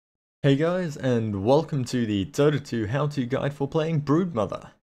Hey guys, and welcome to the Dota 2 how-to guide for playing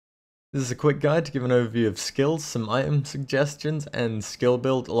Broodmother. This is a quick guide to give an overview of skills, some item suggestions, and skill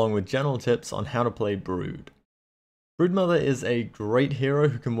build along with general tips on how to play Brood. Broodmother is a great hero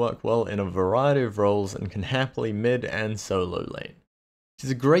who can work well in a variety of roles and can happily mid and solo lane. She's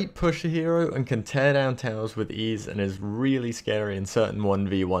a great pusher hero and can tear down towers with ease and is really scary in certain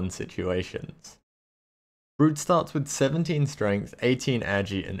 1v1 situations. Brood starts with 17 strength, 18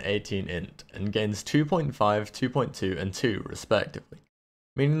 agi, and 18 int, and gains 2.5, 2.2, and 2 respectively.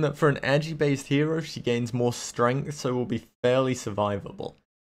 Meaning that for an agi based hero, she gains more strength, so will be fairly survivable,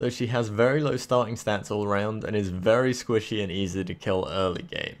 though she has very low starting stats all around and is very squishy and easy to kill early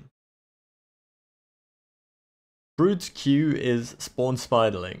game. Brood's Q is Spawn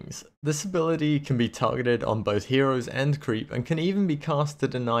Spiderlings. This ability can be targeted on both heroes and creep, and can even be cast to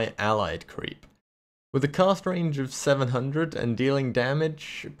deny allied creep. With a cast range of 700 and dealing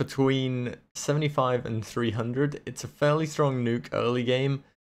damage between 75 and 300, it's a fairly strong nuke early game,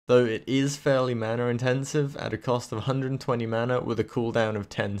 though it is fairly mana intensive at a cost of 120 mana with a cooldown of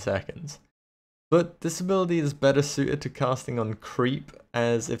 10 seconds. But this ability is better suited to casting on creep,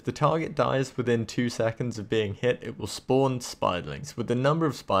 as if the target dies within 2 seconds of being hit, it will spawn spiderlings, with the number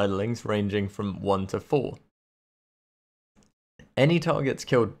of spiderlings ranging from 1 to 4. Any targets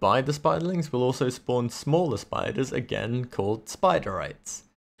killed by the spiderlings will also spawn smaller spiders, again called spiderites.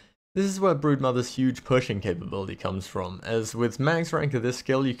 This is where Broodmother's huge pushing capability comes from, as with max rank of this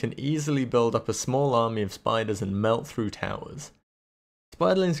skill you can easily build up a small army of spiders and melt through towers.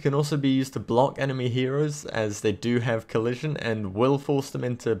 Spiderlings can also be used to block enemy heroes, as they do have collision and will force them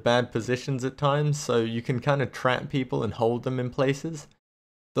into bad positions at times, so you can kind of trap people and hold them in places.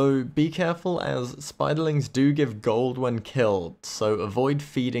 Though be careful, as spiderlings do give gold when killed, so avoid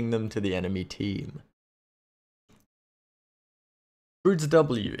feeding them to the enemy team. Brood's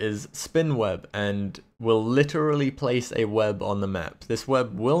W is Spin Web and will literally place a web on the map. This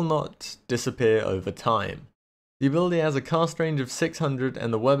web will not disappear over time. The ability has a cast range of 600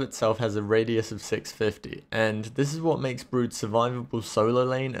 and the web itself has a radius of 650, and this is what makes Brood survivable solo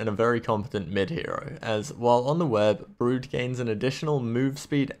lane and a very competent mid hero, as while on the web, Brood gains an additional move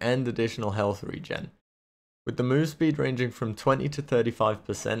speed and additional health regen, with the move speed ranging from 20 to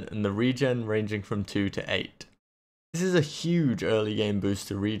 35% and the regen ranging from 2 to 8. This is a huge early game boost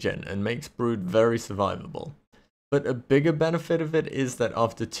to regen and makes Brood very survivable. But a bigger benefit of it is that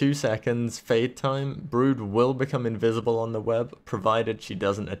after 2 seconds fade time, Brood will become invisible on the web, provided she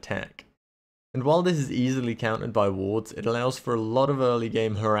doesn't attack. And while this is easily countered by wards, it allows for a lot of early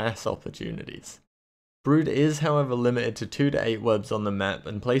game harass opportunities. Brood is however limited to 2 to 8 webs on the map,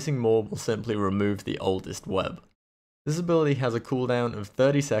 and placing more will simply remove the oldest web. This ability has a cooldown of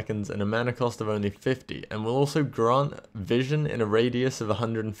 30 seconds and a mana cost of only 50, and will also grant vision in a radius of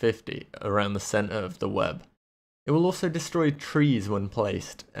 150 around the center of the web. It will also destroy trees when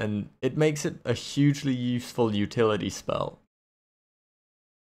placed, and it makes it a hugely useful utility spell.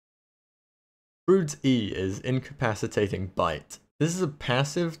 Brood's E is Incapacitating Bite. This is a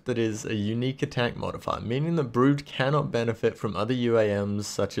passive that is a unique attack modifier, meaning that Brood cannot benefit from other UAMs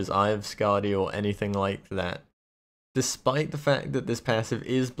such as Eye of Skadi or anything like that, despite the fact that this passive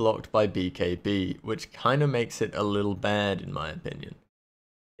is blocked by BKB, which kinda makes it a little bad in my opinion.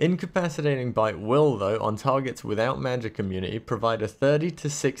 Incapacitating Bite will, though, on targets without magic immunity, provide a 30 to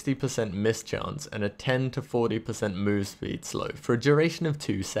 60% miss chance and a 10 to 40% move speed slow for a duration of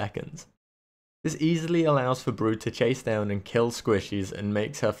 2 seconds. This easily allows for Brood to chase down and kill squishies and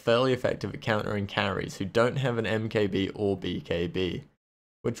makes her fairly effective at countering carries who don't have an MKB or BKB,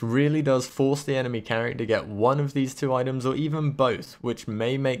 which really does force the enemy carry to get one of these two items or even both, which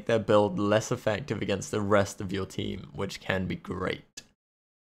may make their build less effective against the rest of your team, which can be great.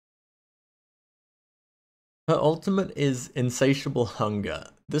 Her ultimate is Insatiable Hunger.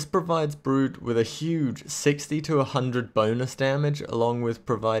 This provides Brood with a huge 60 to 100 bonus damage, along with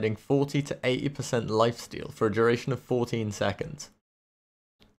providing 40 to 80% lifesteal for a duration of 14 seconds.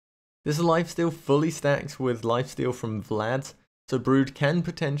 This lifesteal fully stacks with lifesteal from Vlad, so Brood can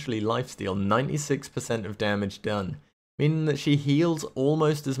potentially lifesteal 96% of damage done, meaning that she heals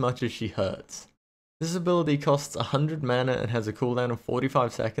almost as much as she hurts. This ability costs 100 mana and has a cooldown of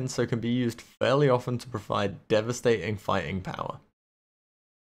 45 seconds, so can be used fairly often to provide devastating fighting power.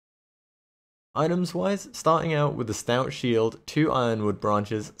 Items wise, starting out with a Stout Shield, 2 Ironwood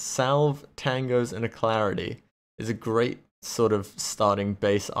Branches, Salve, Tangos, and a Clarity is a great sort of starting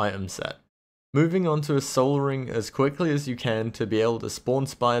base item set. Moving on to a Soul Ring as quickly as you can to be able to spawn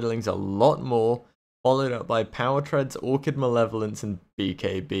spiderlings a lot more, followed up by Power Treads, Orchid Malevolence, and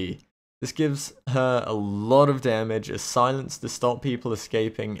BKB. This gives her a lot of damage, a silence to stop people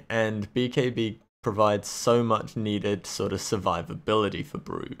escaping, and BKB provides so much needed sort of survivability for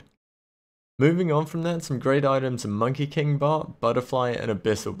Brood. Moving on from that, some great items are Monkey King Bar, Butterfly, and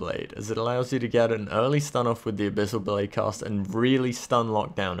Abyssal Blade, as it allows you to get an early stun off with the Abyssal Blade cast and really stun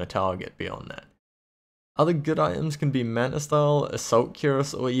lock down a target beyond that. Other good items can be Manta Style, Assault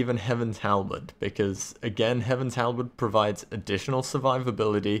Cuirass, or even Heaven's Halberd, because again, Heaven's Halberd provides additional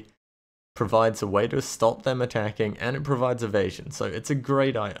survivability, provides a way to stop them attacking, and it provides evasion, so it's a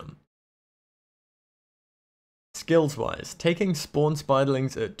great item. Skills wise, taking Spawn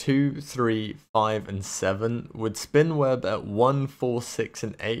Spiderlings at 2, 3, 5, and 7, with Spin Web at 1, 4, 6,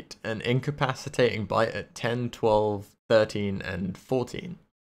 and 8, and Incapacitating Bite at 10, 12, 13, and 14.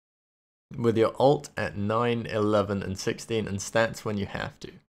 With your ult at 9, 11, and 16, and stats when you have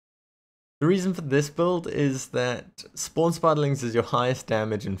to. The reason for this build is that Spawn Spiderlings is your highest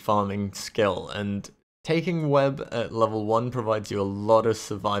damage and farming skill, and taking Web at level 1 provides you a lot of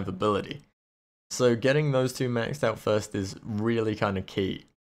survivability. So getting those two maxed out first is really kind of key.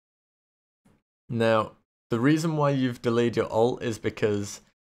 Now, the reason why you've delayed your ult is because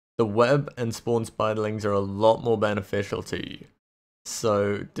the Web and Spawn Spiderlings are a lot more beneficial to you.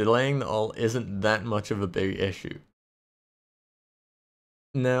 So delaying the ult isn't that much of a big issue.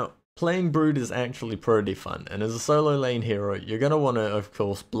 Now, playing Brood is actually pretty fun, and as a solo lane hero, you're going to want to, of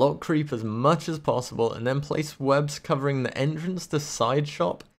course, block creep as much as possible and then place webs covering the entrance to side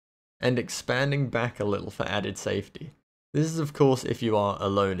shop and expanding back a little for added safety. This is of course if you are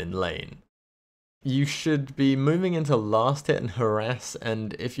alone in lane. You should be moving into last hit and harass,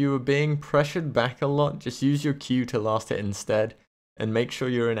 and if you are being pressured back a lot, just use your Q to last hit instead, and make sure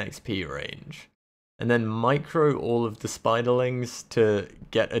you're in XP range. And then micro all of the spiderlings to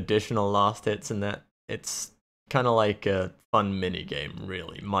get additional last hits, and that it's kind of like a fun mini game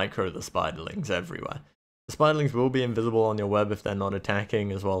really, micro the spiderlings everywhere. The spiderlings will be invisible on your web if they're not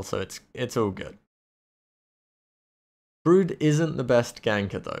attacking as well, so it's all good. Brood isn't the best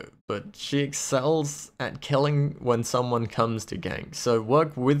ganker though, but she excels at killing when someone comes to gank, so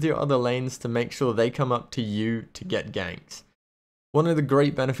work with your other lanes to make sure they come up to you to get ganks. One of the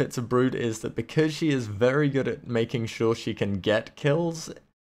great benefits of Brood is that because she is very good at making sure she can get kills,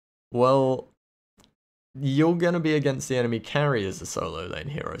 well, you're going to be against the enemy carry as a solo lane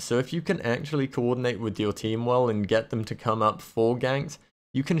hero, so if you can actually coordinate with your team well and get them to come up for ganks,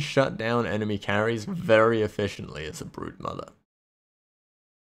 you can shut down enemy carries very efficiently as a Broodmother.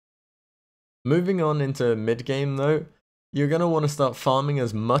 Moving on into mid game though, you're going to want to start farming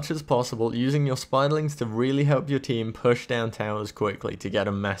as much as possible, using your spiderlings to really help your team push down towers quickly to get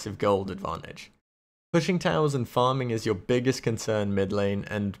a massive gold advantage. Pushing towers and farming is your biggest concern mid lane,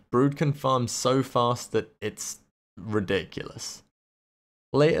 and Brood can farm so fast that it's ridiculous.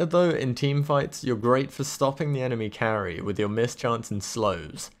 Later though, in teamfights, you're great for stopping the enemy carry with your mischance and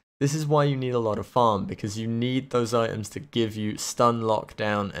slows. This is why you need a lot of farm, because you need those items to give you stun,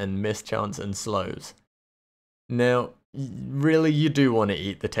 lockdown, and mischance and slows. Now, really you do want to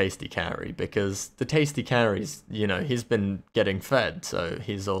eat the tasty carry, because the tasty carries, you know, he's been getting fed, so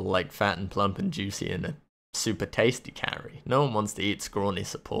he's all like fat and plump and juicy and a super tasty carry. No one wants to eat scrawny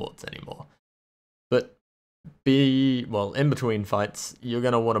supports anymore. But in between fights, you're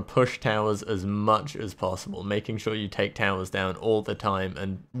going to want to push towers as much as possible, making sure you take towers down all the time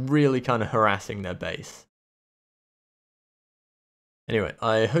and really kind of harassing their base. Anyway,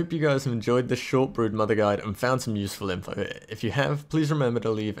 I hope you guys have enjoyed this short Broodmother guide and found some useful info here. If you have, please remember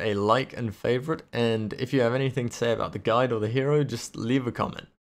to leave a like and favourite, and if you have anything to say about the guide or the hero, just leave a comment.